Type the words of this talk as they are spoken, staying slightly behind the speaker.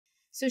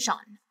So Sean,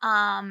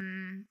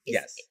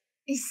 Yes.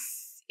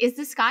 Is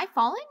the sky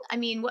falling? I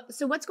mean,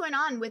 so what's going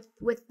on with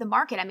the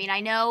market? I mean, I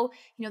know,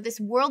 this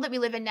world that we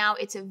live in now,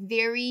 it's a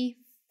very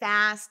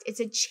fast, it's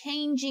a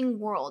changing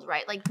world,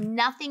 right? Like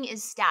nothing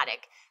is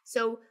static.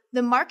 So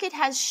the market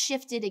has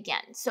shifted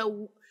again.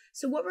 So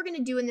what we're going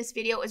to do in this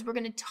video is we're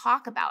going to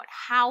talk about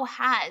how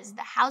has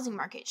the housing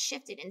market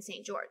shifted in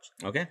St. George.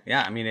 Okay.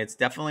 Yeah. I mean,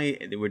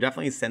 we're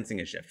definitely sensing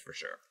a shift for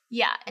sure.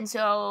 Yeah. And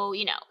so,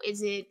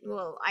 is it,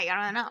 well, I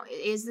don't know.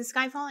 Is the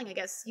sky falling? I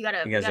guess you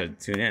guys gotta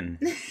tune in,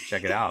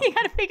 check it out. You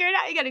got to figure it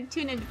out. You got to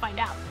tune in to find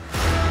out.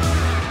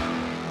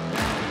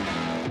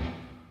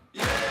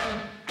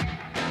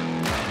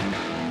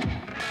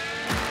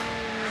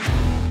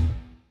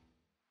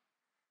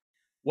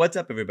 What's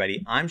up,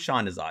 everybody? I'm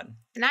Sean Dezad.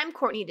 And I'm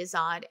Courtney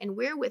Dezad, and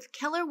we're with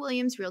Keller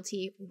Williams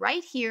Realty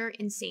right here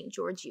in St.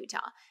 George,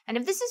 Utah. And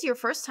if this is your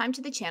first time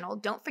to the channel,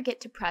 don't forget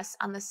to press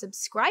on the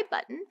subscribe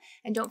button,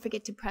 and don't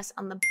forget to press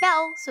on the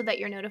bell so that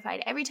you're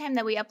notified every time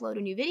that we upload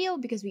a new video,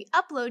 because we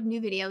upload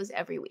new videos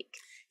every week.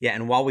 Yeah,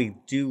 and while we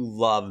do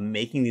love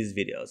making these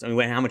videos, I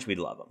mean, how much we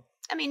love them.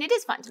 I mean, it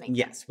is fun to make.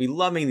 Yes, we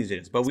love making these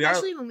videos, but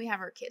especially when we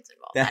have our kids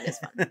involved. That is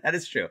fun. That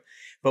is true.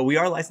 But we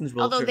are licensed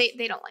realtors. Although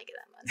they don't like it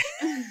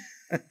that much.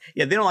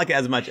 Yeah, they don't like it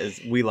as much as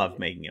we love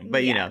making them.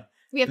 But, we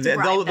have to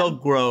bribe them. They'll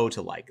grow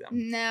to like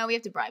them. No, we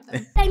have to bribe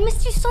them. I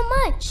missed you so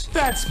much.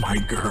 That's my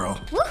girl.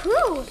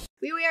 Woohoo!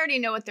 We already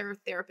know what their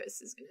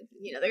therapist is going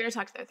to, they're going to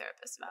talk to their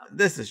therapist about.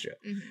 This is true.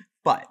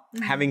 But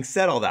having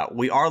said all that,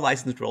 we are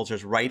licensed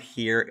realtors right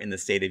here in the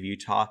state of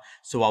Utah.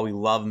 So while we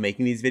love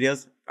making these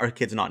videos, our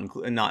kids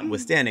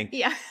notwithstanding,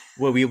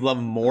 what we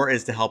love more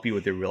is to help you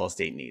with your real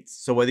estate needs.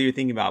 So whether you're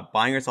thinking about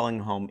buying or selling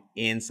a home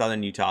in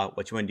Southern Utah,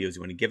 what you want to do is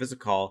you want to give us a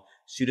call,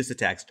 shoot us a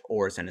text,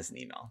 or send us an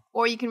email.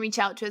 Or you can reach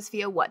out to us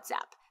via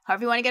WhatsApp.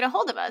 However you want to get a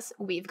hold of us,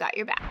 we've got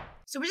your back.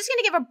 So we're just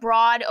going to give a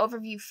broad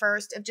overview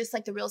first of just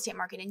like the real estate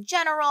market in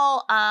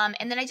general.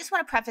 And then I just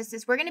want to preface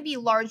this. We're going to be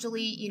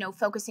largely,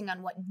 focusing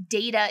on what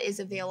data is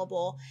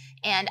available.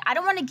 And I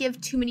don't want to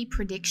give too many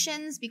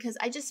predictions because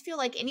I just feel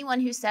like anyone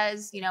who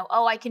says,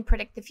 oh, I can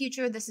predict the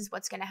future, this is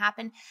what's going to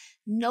happen.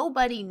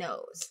 Nobody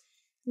knows.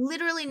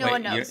 Literally no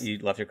one knows. You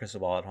left your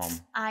crystal ball at home.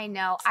 I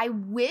know. I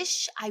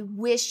wish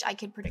I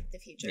could predict the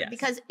future. Yes.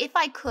 Because if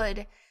I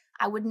could,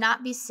 I would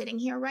not be sitting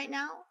here right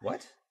now.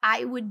 What?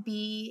 I would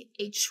be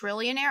a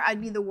trillionaire. I'd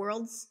be the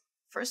world's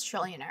first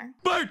trillionaire.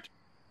 But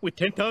with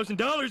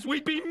 $10,000,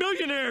 we'd be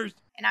millionaires.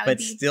 And I would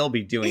still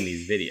be doing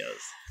these videos.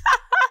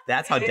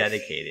 That's how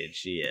dedicated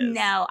she is.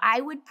 No, I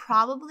would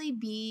probably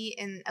be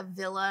in a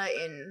villa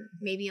in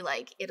maybe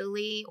like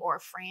Italy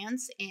or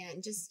France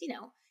and just,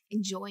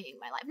 enjoying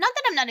my life. Not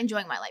that I'm not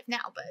enjoying my life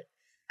now, but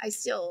I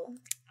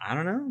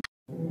don't know.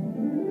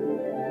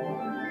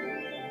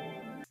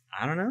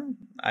 I don't know.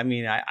 I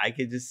mean, I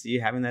could just see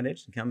you having that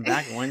itch and coming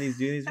back and wanting to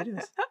do these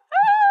videos.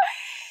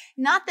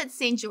 Not that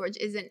St. George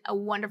isn't a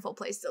wonderful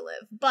place to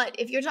live, but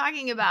if you're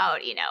talking about,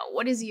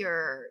 what is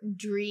your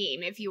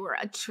dream if you were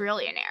a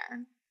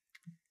trillionaire?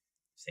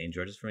 St.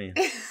 George is for me.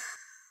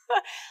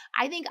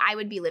 I think I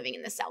would be living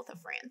in the south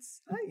of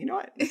France. You know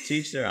what? To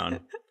each their own.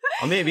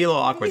 Well, maybe it'd be a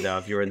little awkward, though,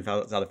 if you were in the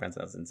south of France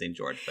and I was in St.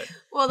 George. But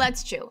well,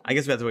 that's true. I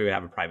guess that's why we would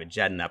have a private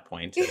jet in that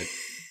point to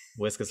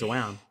whisk us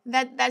around.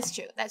 That's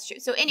true. That's true.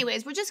 So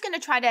anyways, we're just going to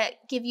try to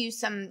give you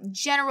some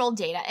general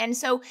data. And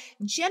so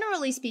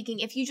generally speaking,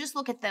 if you just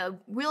look at the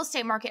real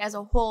estate market as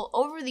a whole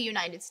over the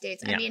United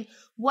States, I mean,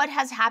 what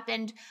has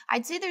happened?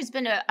 I'd say there's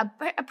been a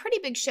pretty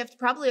big shift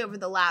probably over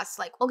the last,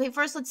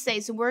 first let's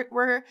say, so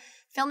we're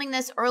filming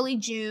this early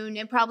June.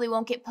 It probably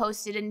won't get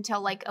posted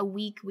until like a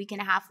week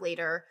and a half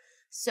later.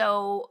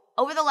 So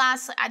over the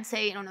last, I'd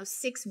say,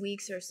 6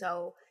 weeks or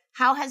so,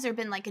 how has there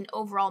been like an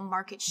overall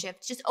market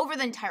shift just over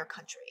the entire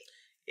country?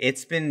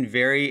 It's been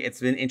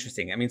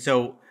interesting. I mean,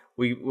 so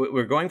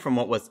we're going from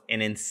what was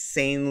an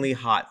insanely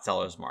hot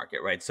seller's market,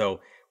 right? So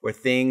where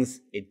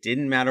it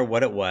didn't matter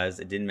what it was,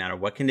 it didn't matter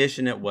what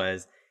condition it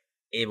was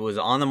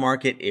on the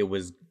market, it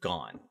was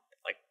gone,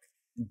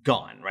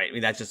 right? I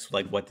mean, that's just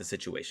like what the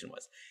situation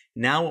was.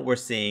 Now what we're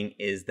seeing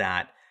is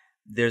that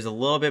there's a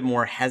little bit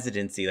more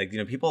hesitancy.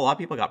 A lot of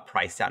people got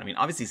priced out. I mean,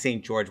 obviously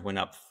St. George went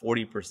up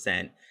 40%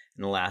 in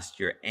the last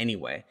year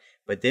anyway.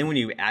 But then when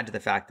you add to the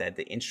fact that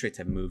the interest rates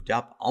have moved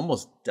up,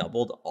 almost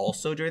doubled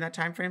also during that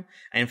time frame.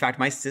 And in fact,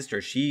 my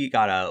sister, she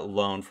got a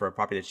loan for a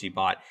property that she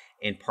bought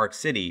in Park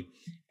City,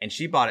 and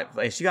she got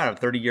a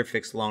 30-year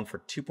fixed loan for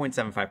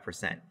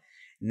 2.75%.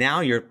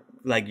 Now you're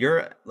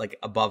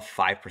above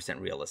 5%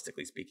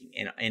 realistically speaking.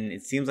 And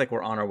it seems like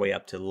we're on our way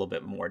up to a little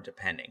bit more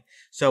depending.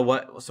 So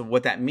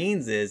what that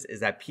means is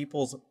that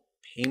people's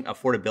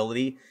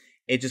affordability,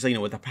 it just,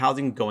 with the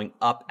housing going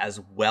up as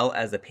well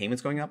as the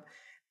payments going up,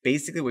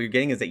 basically what you're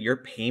getting is that your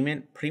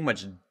payment pretty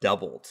much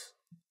doubled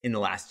in the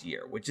last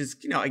year, which is,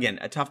 again,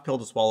 a tough pill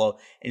to swallow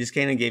and just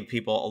kind of gave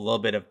people a little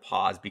bit of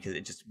pause because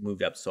it just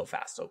moved up so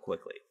fast, so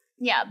quickly.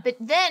 Yeah. But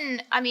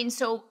then, I mean,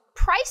 so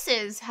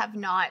prices have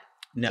not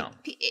No.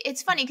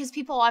 It's funny because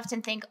people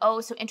often think,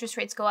 oh, so interest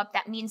rates go up,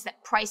 that means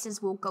that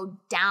prices will go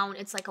down.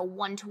 It's like a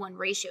 1-to-1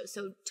 ratio.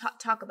 So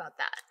talk about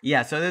that.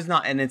 Yeah, so there's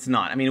not, and it's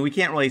not. I mean, we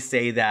can't really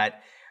say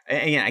that.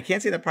 Again, I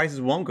can't say that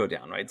prices won't go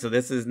down, right? So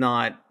this is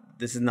not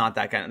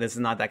that kind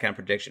of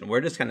prediction.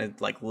 We're just kind of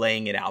like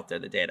laying it out there,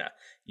 the data.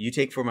 You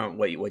take from it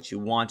what you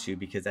want to,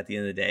 because at the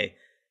end of the day,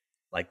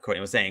 like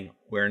Courtney was saying,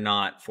 we're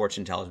not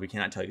fortune tellers. We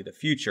cannot tell you the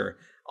future.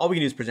 All we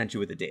can do is present you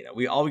with the data.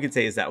 All we can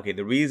say is that, okay,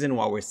 the reason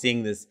why we're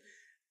seeing this,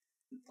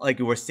 like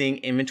we're seeing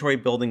inventory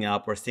building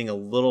up, we're seeing a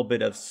little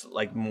bit of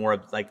like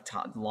more like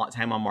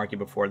time on market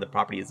before the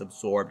property is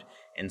absorbed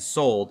and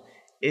sold,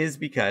 is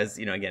because,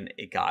 again,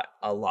 it got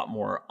a lot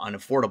more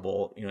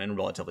unaffordable, in a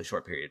relatively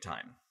short period of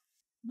time.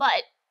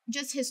 But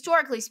just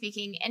historically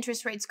speaking,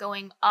 interest rates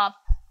going up,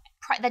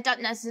 that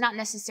does not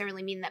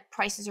necessarily mean that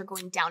prices are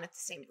going down at the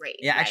same rate.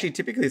 Yeah, right? Actually,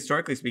 typically,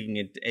 historically speaking,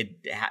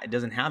 it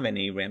doesn't have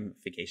any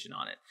ramification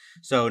on it.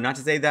 So not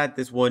to say that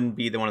this wouldn't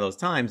be one of those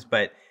times,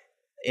 but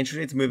interest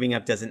rates moving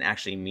up doesn't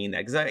actually mean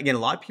that. Because again, a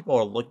lot of people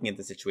are looking at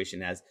the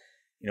situation as,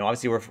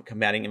 obviously we're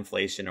combating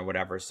inflation or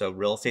whatever. So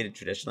real estate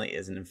traditionally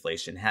is an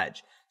inflation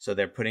hedge. So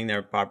they're putting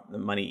their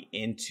money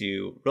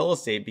into real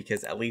estate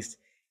because at least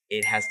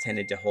it has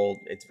tended to hold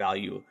its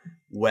value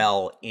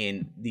well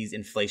in these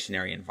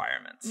inflationary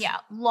environments. Yeah,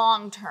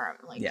 long term.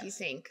 Like Yes. you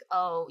think,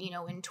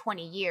 in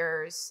 20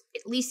 years,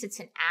 at least it's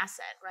an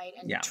asset, right?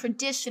 And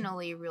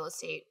traditionally, real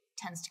estate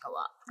tends to go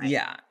up, right?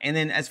 Yeah. And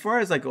then as far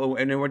as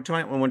when we're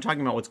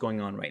talking about what's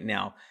going on right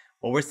now,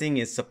 what we're seeing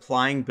is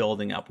supply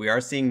building up. We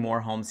are seeing more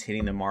homes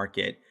hitting the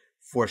market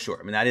for sure.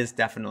 I mean, that is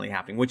definitely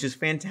happening, which is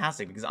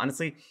fantastic because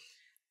honestly,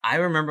 I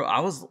remember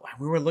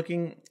we were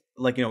looking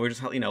I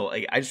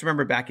just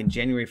remember back in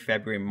January,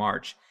 February,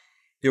 March,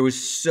 there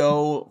was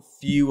so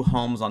few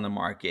homes on the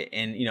market.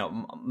 And,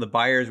 the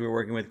buyers we were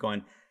working with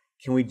going,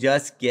 can we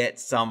just get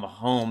some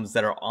homes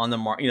that are on the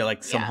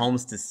market, some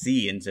homes to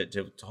see and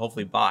to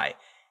hopefully buy?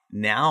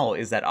 Now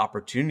is that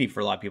opportunity for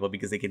a lot of people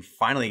because they can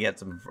finally get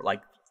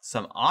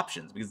some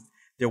options because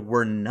there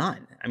were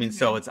none. I mean,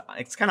 so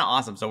it's kind of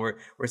awesome. So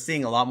we're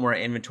seeing a lot more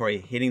inventory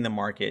hitting the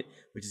market,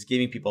 which is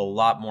giving people a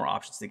lot more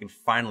options. They can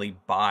finally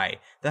buy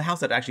the house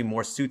that actually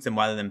more suits them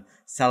rather than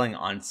selling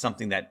on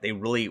something that they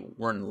really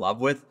weren't in love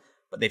with,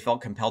 but they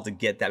felt compelled to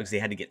get that because they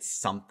had to get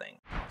something.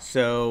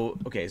 So,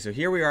 okay, so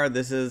here we are.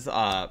 This is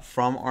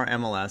from our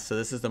MLS. So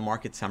this is the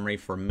market summary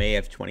for May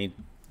of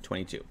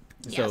 2022.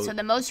 Yeah, so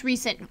the most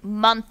recent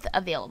month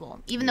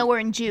available. Even though we're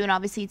in June,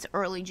 obviously it's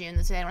early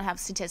June, so they don't have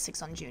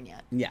statistics on June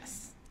yet.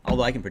 Yes.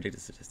 Although I can predict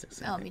the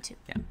statistics. Oh, me too.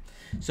 Yeah.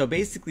 So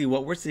basically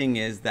what we're seeing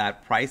is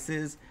that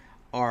prices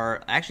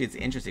are actually, it's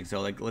interesting.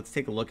 So let's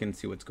take a look and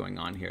see what's going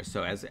on here.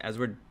 So as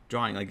we're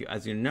drawing,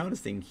 as you're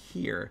noticing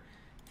here,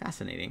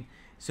 fascinating.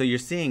 So you're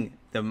seeing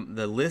the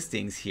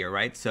listings here,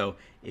 right? So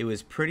it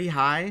was pretty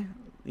high,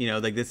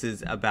 this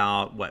is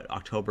about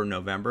October,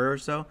 November or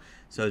so.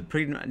 So a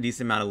pretty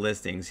decent amount of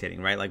listings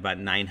hitting, right? Like about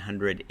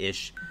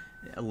 900-ish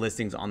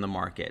listings on the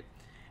market.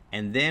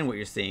 And then what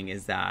you're seeing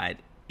is that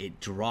it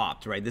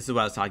dropped, right? This is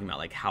what I was talking about,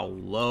 like how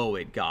low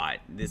it got.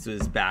 This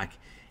was back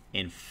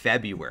in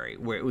February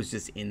where it was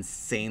just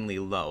insanely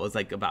low. It was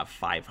like about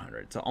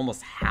 500. So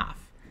almost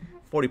half,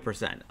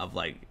 40% of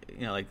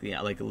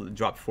it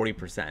dropped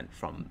 40%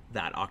 from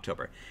that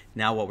October.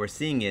 Now what we're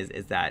seeing is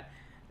that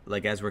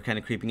as we're kind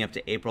of creeping up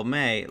to April,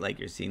 May,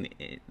 you're seeing,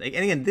 and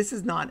again, this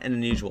is not an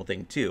unusual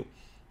thing too.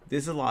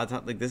 This is a lot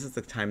of time, this is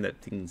the time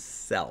that things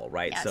sell,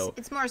 right? Yes, so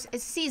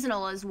it's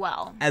seasonal as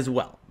well.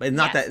 But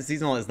not that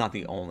seasonal is not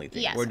the only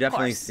thing. Yes, we're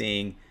definitely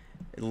seeing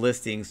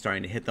listings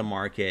starting to hit the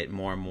market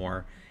more and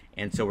more.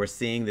 And so we're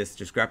seeing this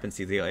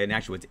discrepancy. And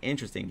actually what's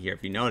interesting here,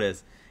 if you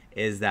notice,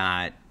 is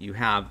that you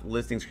have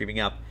listings creeping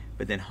up,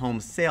 but then home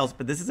sales,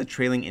 but this is a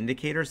trailing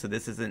indicator. So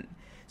this isn't,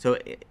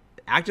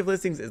 active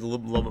listings is a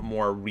little bit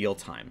more real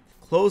time.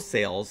 Closed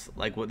sales,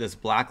 like with this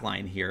black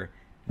line here,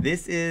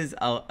 this is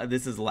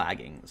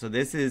lagging. So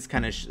this is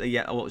kind of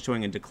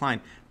showing a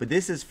decline, but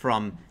this is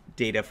from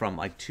data from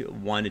 1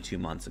 to 2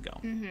 months ago.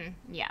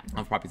 Yeah.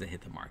 Of properties that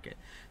hit the market.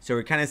 So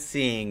we're kind of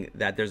seeing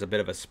that there's a bit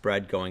of a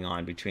spread going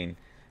on between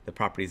the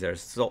properties that are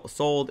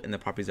sold and the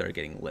properties that are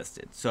getting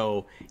listed.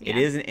 So it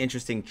is an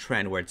interesting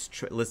trend where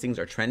listings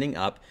are trending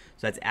up.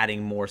 So that's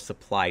adding more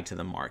supply to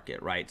the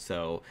market, right?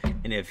 So,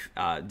 and if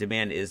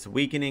demand is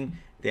weakening,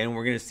 then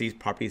we're going to see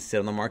properties sit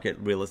on the market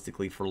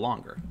realistically for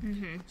longer.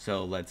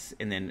 So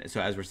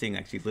as we're seeing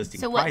actually listing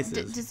prices.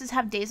 So does this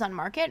have days on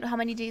market? How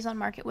many days on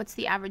market? What's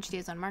the average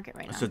days on market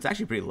right now? So it's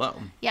actually pretty low.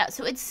 Yeah,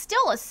 so it's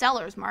still a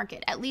seller's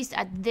market, at least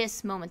at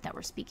this moment that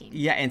we're speaking.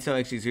 Yeah, and so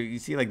actually, so you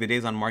see the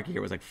days on market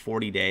here was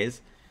 40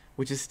 days,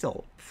 which is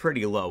still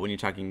pretty low when you're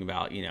talking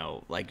about,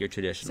 your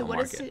traditional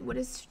market. So what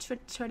is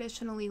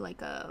traditionally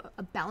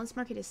a balanced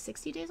market is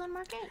 60 days on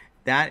market?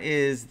 That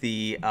is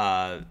the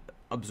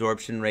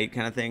absorption rate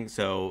kind of thing.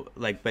 So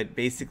but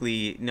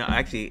basically, no,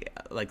 actually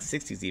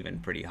 60 is even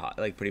pretty hot,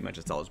 pretty much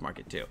a seller's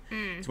market too.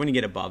 It's when you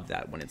get above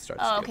that when it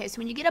starts. Oh, okay. So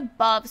when you get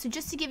above, so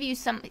just to give you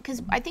some,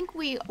 because I think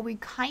we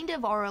kind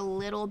of are a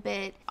little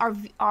bit,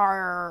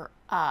 our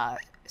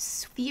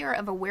sphere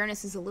of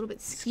awareness is a little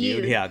bit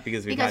skewed. Yeah,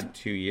 because we've had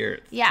 2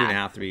 years,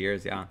 2.5, 3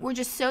 years. Yeah, we're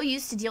just so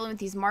used to dealing with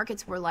these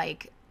markets where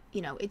like,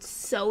 you know, it's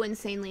so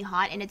insanely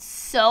hot and it's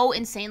so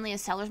insanely a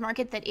seller's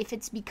market that if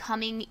it's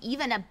becoming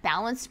even a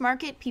balanced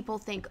market, people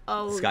think,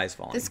 oh, the sky's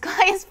falling. The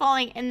sky is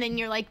falling. And then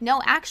you're like,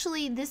 no,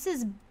 actually, this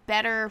is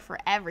better for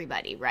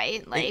everybody,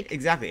 right? Like,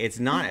 exactly. It's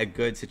not a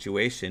good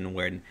situation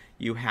when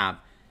you have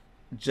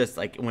just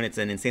like when it's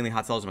an insanely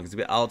hot seller's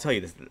market. I'll tell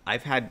you this.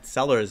 I've had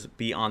sellers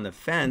be on the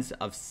fence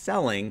of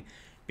selling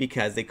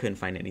because they couldn't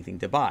find anything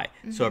to buy.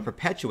 So it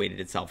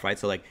perpetuated itself, right?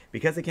 So like,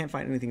 because they can't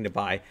find anything to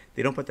buy,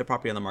 they don't put their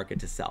property on the market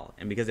to sell.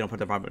 And because they don't put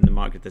their property on the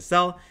market to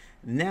sell,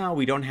 now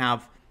we don't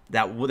have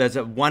that. There's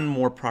one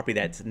more property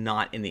that's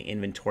not in the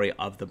inventory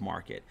of the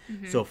market.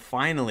 So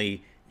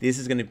finally, this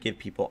is going to give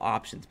people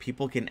options.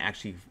 People can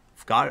actually,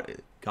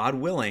 God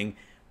willing,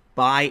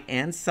 buy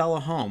and sell a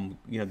home.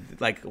 You know,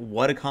 like,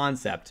 what a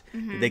concept.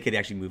 They could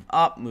actually move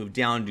up, move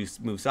down,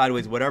 move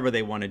sideways, whatever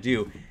they want to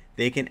do.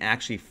 They can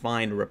actually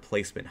find a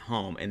replacement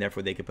home, and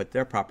therefore they can put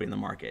their property in the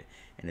market.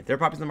 And if their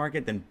property's in the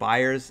market, then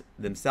buyers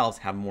themselves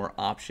have more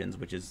options,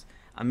 which is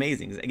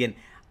amazing. Again,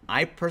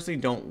 I personally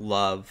don't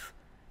love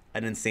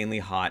an insanely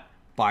hot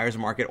buyer's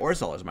market or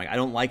seller's market. I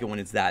don't like it when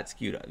it's that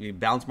skewed. I mean,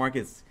 balanced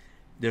markets,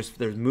 there's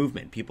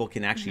movement. People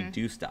can actually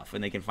do stuff,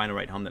 and they can find the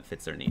right home that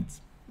fits their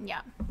needs.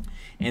 yeah.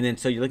 And then,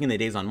 so you're looking at the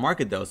days on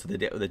market, though. So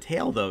the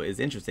tail, though, is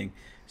interesting.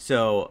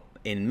 So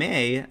in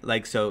May,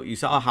 like, so you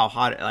saw how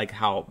hot, like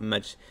how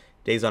much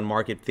days on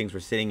market things were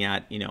sitting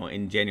at, you know,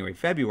 in January,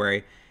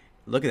 February.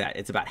 Look at that.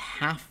 It's about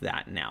half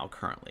that now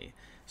currently.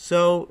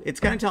 So it's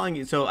kind of telling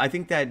you. So I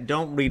think that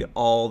don't read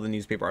all the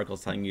newspaper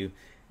articles telling you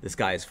the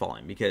sky is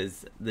falling,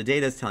 because the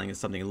data is telling us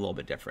something a little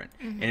bit different.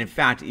 And in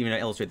fact, even to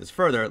illustrate this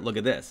further, look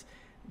at this.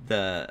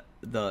 The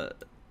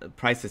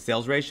price to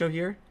sales ratio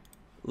here,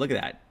 look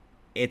at that.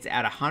 It's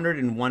at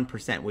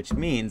 101%, which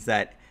means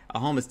that a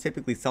home is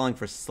typically selling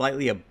for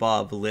slightly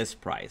above list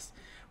price.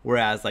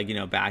 Whereas, like, you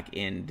know, back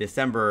in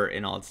December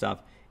and all that stuff,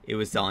 it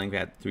was selling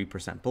at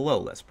 3% below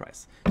list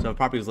price. So if a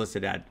property was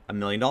listed at $1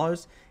 million,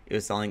 it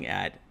was selling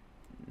at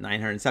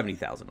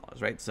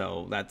 $970,000, right?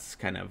 So that's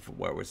kind of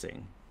what we're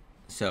seeing.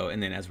 So,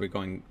 and then as we're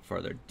going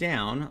further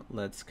down,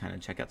 let's kind of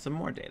check out some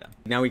more data.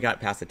 Now we got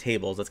past the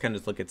tables. Let's kind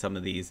of just look at some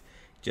of these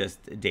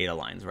just data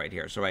lines right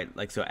here. So, right,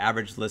 like, so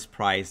average list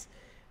price.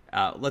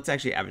 Let's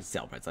actually average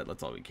sale price.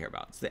 That's all we care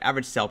about. So the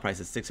average sale price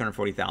is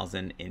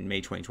 $640,000 in May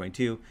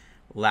 2022.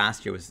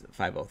 Last year was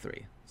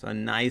 $503,000. So a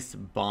nice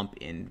bump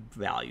in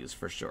values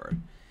for sure.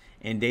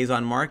 In days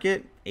on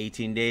market,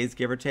 18 days,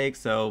 give or take.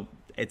 So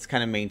it's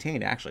kind of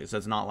maintained, actually. So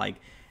it's not like,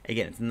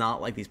 again, it's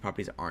not like these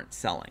properties aren't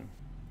selling.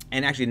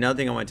 And actually, another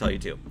thing I want to tell you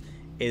too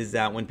is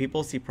that when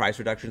people see price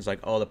reductions, like,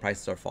 oh, the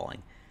prices are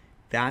falling,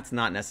 that's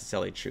not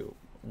necessarily true.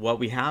 What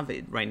we have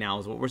right now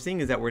is what we're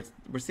seeing is that we're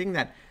seeing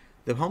that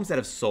the homes that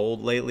have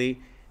sold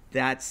lately,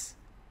 that's,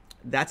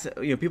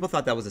 you know, people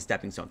thought that was a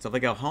stepping stone. So if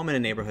like a home in a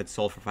neighborhood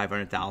sold for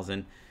 $500,000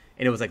 and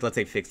it was like, let's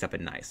say, fixed up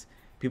and nice,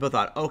 people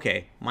thought,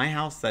 okay, my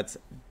house that's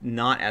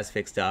not as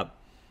fixed up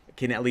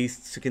can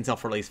sell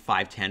for at least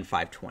 510,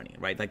 520,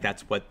 right? Like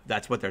that's what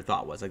their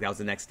thought was. Like that was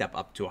the next step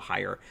up to a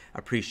higher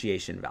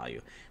appreciation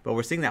value. But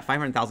we're seeing that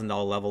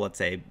 $500,000 level, let's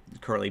say,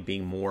 currently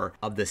being more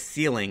of the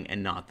ceiling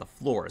and not the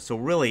floor. So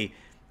really,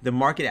 the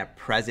market at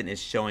present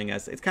is showing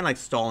us, it's kind of like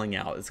stalling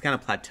out. It's kind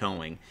of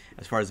plateauing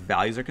as far as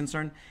values are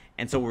concerned.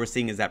 And so what we're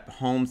seeing is that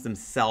homes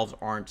themselves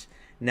aren't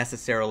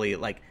necessarily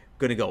like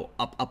going to go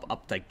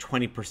up like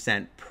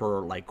 20% per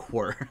like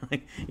quarter.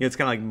 Like, you know, it's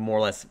kind of like more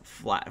or less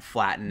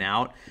flatten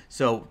out.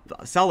 So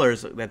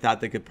sellers that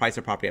thought they could price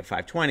their property at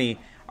 520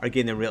 are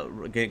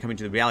coming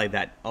to the reality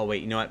that, oh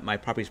wait, you know what, my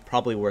property is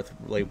probably worth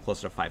really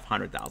closer to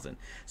 500,000.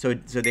 So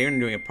they're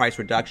doing a price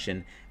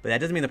reduction, but that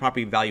doesn't mean the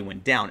property value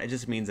went down. It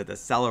just means that the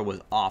seller was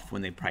off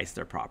when they priced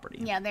their property.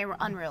 Yeah, they were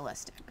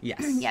unrealistic.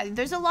 Yes. Yeah,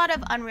 there's a lot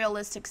of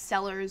unrealistic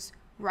sellers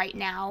right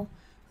now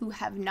who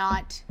have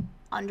not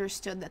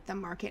understood that the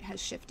market has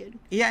shifted.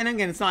 Yeah, and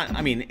again, it's not,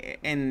 I mean,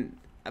 and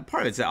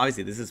part of it's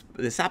obviously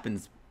this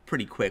happens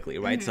pretty quickly,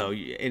 right? So,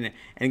 and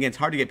again, it's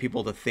hard to get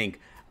people to think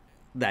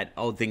that,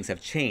 oh, things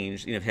have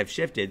changed, you know, have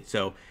shifted.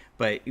 So,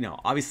 but, you know,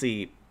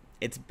 obviously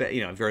it's,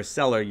 you know, if you're a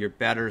seller, you're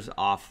better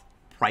off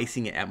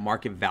pricing it at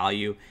market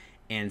value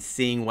and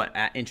seeing what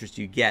interest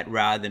you get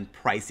rather than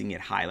pricing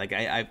it high. Like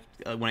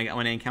when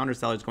I encounter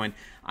sellers going,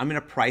 I'm going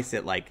to price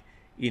it like,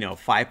 you know,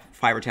 5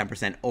 or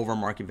 10% over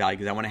market value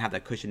because I want to have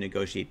that cushion to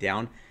negotiate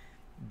down.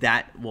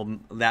 That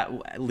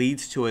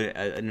leads to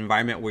an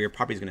environment where your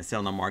property is going to sit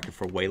on the market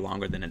for way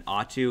longer than it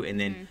ought to, and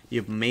then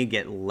you may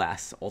get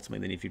less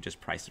ultimately than if you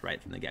just priced it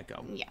right from the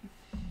get-go. Yeah.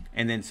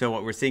 And then so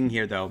what we're seeing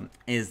here though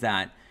is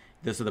that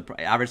the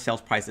average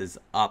sales price is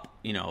up,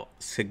 you know,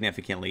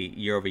 significantly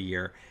year over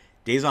year.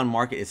 Days on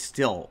market is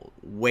still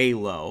way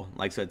low,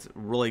 like, so it's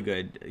really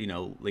good, you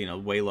know,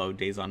 way low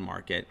days on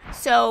market.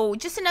 So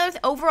just another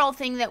overall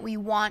thing that we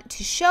want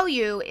to show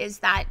you is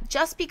that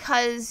just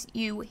because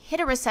you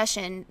hit a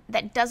recession,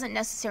 that doesn't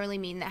necessarily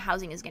mean that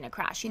housing is going to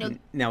crash. You know.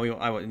 Now,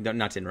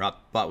 not to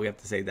interrupt, but we have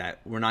to say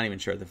that we're not even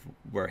sure that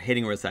we're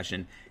hitting a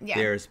recession. Yeah.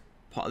 There's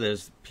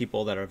there's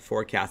people that are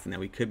forecasting that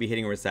we could be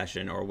hitting a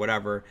recession or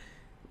whatever.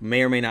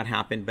 May or may not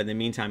happen, but in the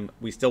meantime,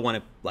 we still want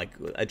to like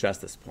address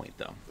this point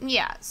though.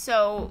 Yeah.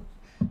 So,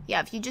 yeah,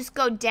 if you just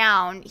go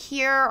down,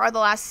 here are the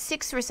last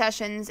 6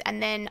 recessions,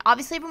 and then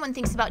obviously everyone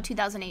thinks about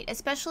 2008,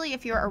 especially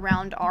if you're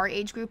around our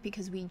age group,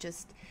 because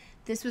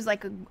this was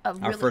like a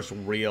really, our first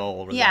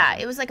real recession. Yeah,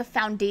 it was like a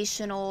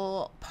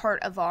foundational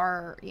part of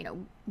our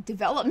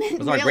development. It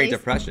was our Great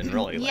Depression,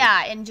 really.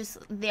 Yeah, and just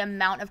the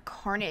amount of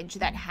carnage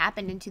that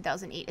happened in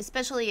 2008,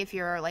 especially if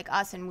you're like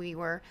us and we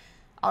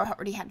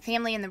already had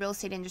family in the real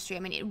estate industry. I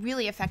mean, it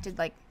really affected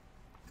like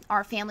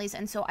our families.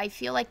 And so I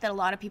feel like that a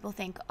lot of people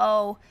think,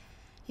 oh,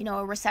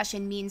 a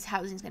recession means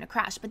housing's going to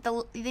crash. But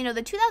the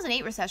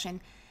 2008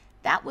 recession,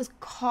 that was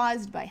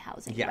caused by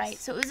housing, yes. right?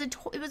 So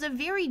it was a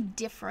very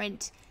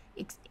different,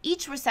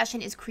 each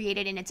recession is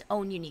created in its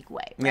own unique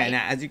way. Right? Yeah, and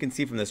as you can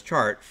see from this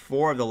chart,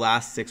 4 of the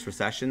last 6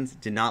 recessions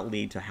did not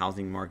lead to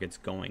housing markets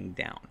going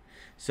down.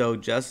 So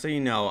just so you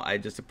know,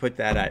 just to put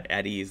that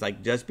at ease,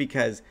 like just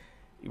because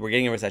we're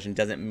getting a recession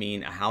doesn't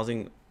mean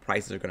housing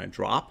prices are going to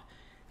drop.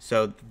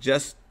 So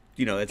just,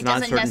 it's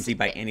not a certainty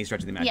by any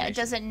stretch of the imagination. Yeah, it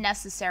doesn't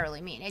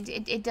necessarily mean.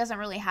 It doesn't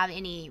really have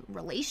any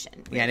relation.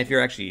 Really. Yeah, and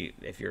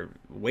if you're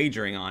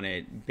wagering on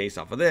it based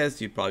off of this,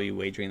 you'd probably be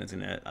wagering that's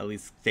going to at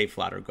least stay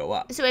flat or go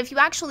up. So if you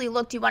actually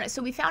looked,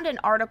 so we found an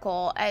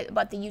article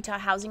about the Utah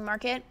housing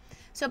market.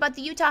 So about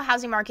the Utah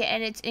housing market,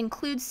 and it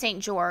includes St.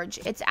 George.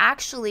 It's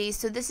actually,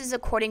 so this is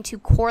according to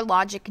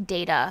CoreLogic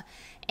data,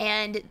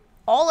 and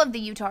all of the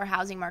Utah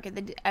housing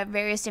market, at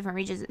various different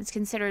regions, it's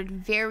considered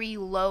very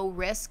low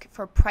risk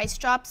for price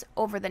drops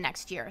over the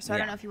next year. So I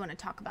don't know if you want to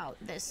talk about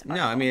this article.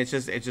 No, I mean it's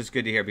just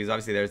good to hear, because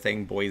obviously they're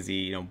saying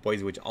Boise,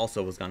 which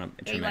also was going to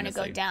tremendously. You want to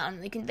go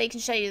down? They can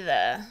show you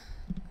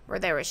where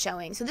they were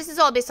showing. So this is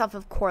all based off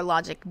of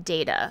CoreLogic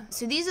data.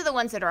 So these are the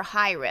ones that are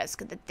high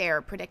risk, that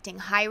they're predicting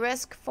high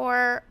risk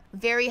for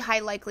very high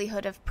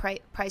likelihood of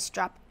price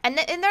drop. And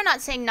they're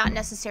not saying not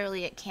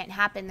necessarily it can't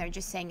happen. They're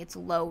just saying it's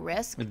low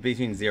risk. It's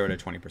between 0 to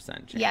 20%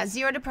 chance. Yeah,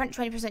 0 to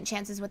 20%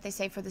 chance is what they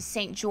say for the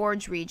St.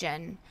 George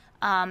region.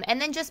 And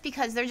then just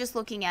because they're just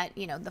looking at,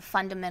 the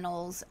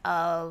fundamentals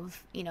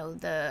of,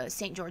 the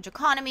St. George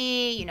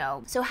economy,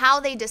 So how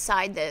they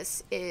decide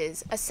this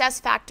is assess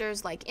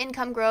factors like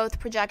income growth,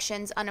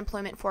 projections,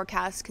 unemployment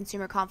forecasts,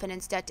 consumer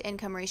confidence, debt to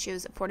income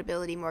ratios,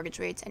 affordability, mortgage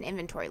rates, and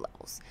inventory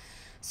levels.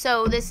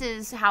 So this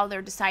is how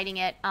they're deciding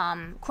it.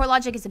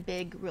 CoreLogic is a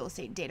big real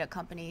estate data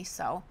company,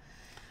 so.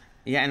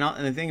 Yeah,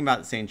 and the thing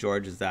about St.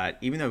 George is that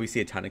even though we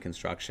see a ton of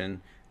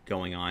construction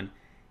going on,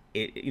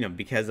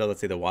 because of,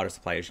 let's say, the water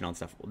supply issue and all that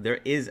stuff, there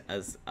is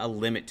a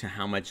limit to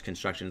how much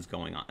construction is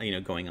going on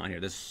here.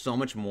 There's so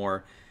much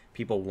more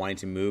people wanting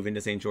to move into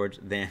St. George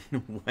than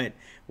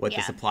what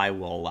the supply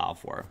will allow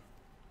for.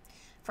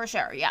 For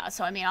sure, yeah.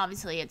 So I mean,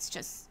 obviously, it's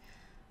just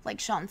like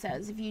Sean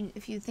says.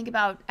 If you think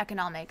about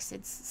economics,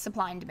 it's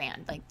supply and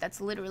demand. Like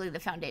that's literally the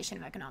foundation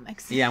of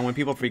economics. Yeah, and when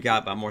people freak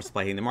out about more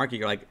supply hitting the market,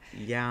 you're like,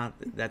 yeah,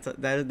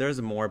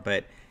 there's more,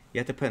 but you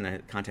have to put in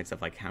the context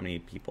of like how many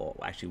people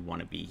actually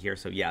want to be here.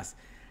 So yes.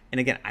 And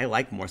again, I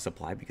like more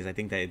supply because I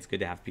think that it's good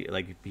to have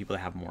people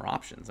that have more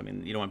options. I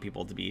mean, you don't want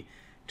people to be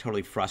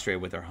totally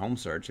frustrated with their home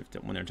search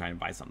when they're trying to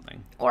buy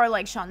something. Or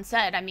like Sean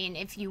said, I mean,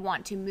 if you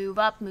want to move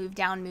up, move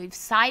down, move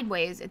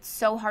sideways, it's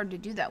so hard to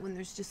do that when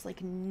there's just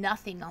like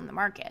nothing on the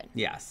market.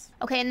 Yes.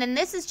 Okay, and then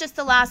this is just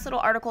the last little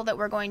article that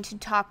we're going to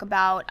talk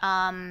about.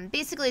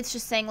 Basically, it's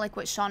just saying like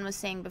what Sean was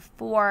saying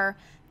before,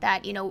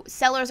 that,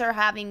 sellers are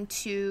having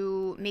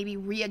to maybe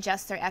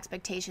readjust their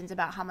expectations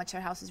about how much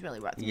their house is really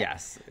worth.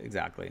 Yes,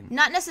 exactly.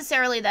 Not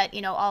necessarily that,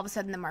 all of a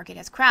sudden the market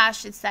has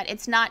crashed. It's that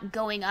it's not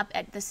going up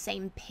at the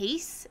same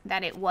pace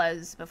that it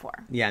was before.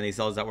 Yeah, and these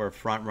sellers that were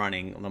front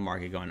running the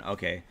market going,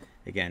 okay,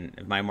 again,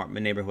 if my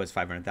neighborhood was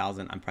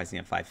 500,000, I'm pricing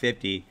at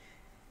 550.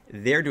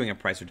 They're doing a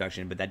price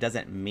reduction, but that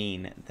doesn't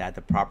mean that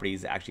the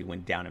properties actually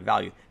went down in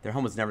value. Their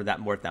home was never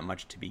worth that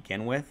much to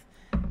begin with.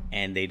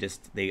 And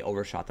they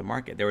overshot the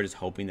market. They were just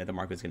hoping that the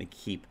market was going to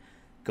keep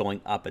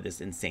going up at this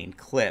insane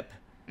clip,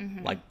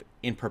 like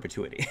in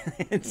perpetuity.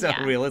 And so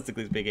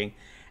realistically speaking,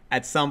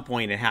 at some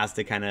point it has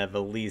to kind of at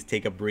least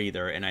take a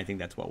breather, and I think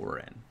that's what we're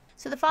in.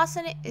 So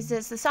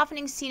the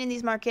softening seen in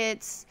these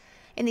markets,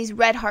 in these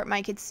red heart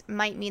markets,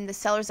 might mean the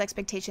seller's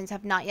expectations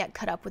have not yet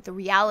caught up with the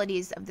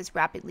realities of this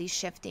rapidly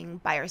shifting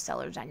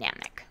buyer-seller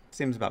dynamic.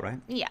 Seems about right.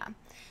 Yeah.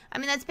 I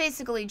mean, that's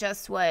basically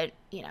just what,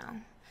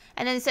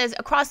 And then it says,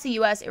 across the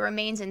U.S., it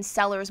remains in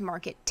seller's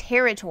market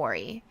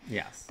territory.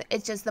 Yes.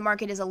 It's just the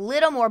market is a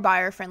little more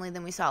buyer-friendly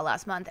than we saw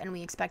last month, and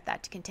we expect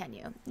that to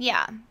continue.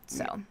 Yeah,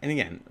 so. And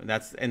again,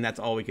 that's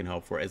all we can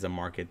hope for is a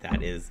market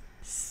that is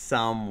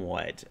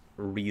somewhat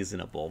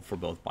reasonable for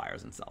both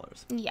buyers and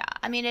sellers. Yeah,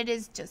 I mean, it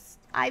is just,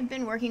 I've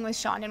been working with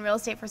Sean in real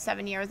estate for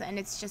 7 years, and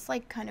it's just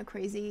like kind of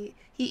crazy.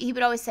 He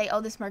would always say,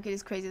 oh, this market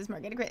is crazy, this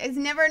market is crazy. It's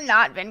never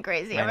not been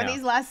crazy over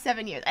these last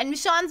 7 years. And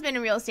Sean's been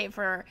in real estate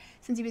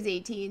since he was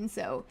 18,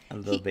 so. A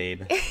little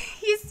babe.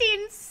 He's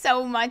seen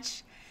so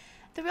much.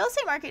 The real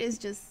estate market is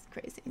just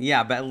crazy.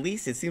 Yeah, but at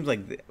least it seems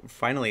like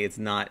finally it's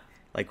not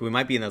like we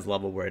might be in this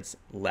level where it's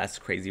less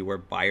crazy, where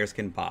buyers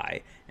can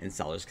buy and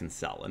sellers can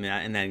sell. I mean,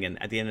 and then again,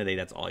 at the end of the day,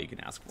 that's all you can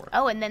ask for.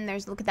 Oh, and then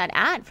look at that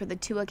ad for the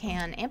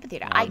Tuacan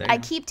Amphitheater. I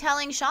keep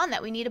telling Sean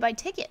that we need to buy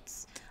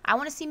tickets. I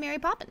want to see Mary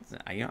Poppins.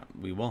 Yeah,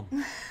 we will.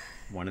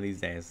 One of these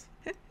days.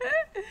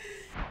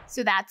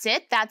 So that's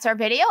it. That's our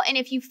video. And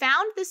if you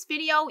found this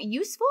video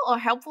useful or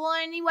helpful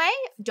in any way,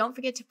 don't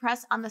forget to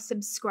press on the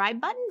subscribe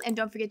button and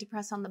don't forget to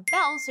press on the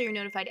bell so you're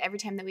notified every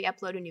time that we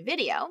upload a new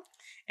video.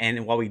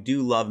 And while we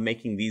do love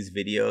making these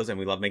videos and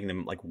we love making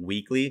them like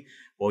weekly,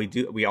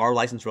 we are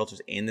licensed realtors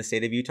in the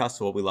state of Utah.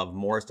 So what we love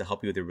more is to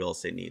help you with your real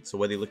estate needs. So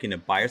whether you're looking to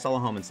buy or sell a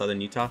home in Southern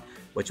Utah,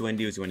 what you want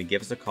to do is you want to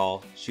give us a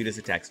call, shoot us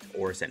a text,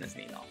 or send us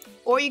an email.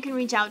 Or you can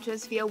reach out to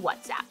us via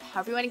WhatsApp.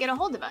 However you want to get a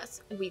hold of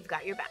us, we've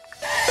got your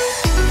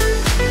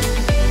back.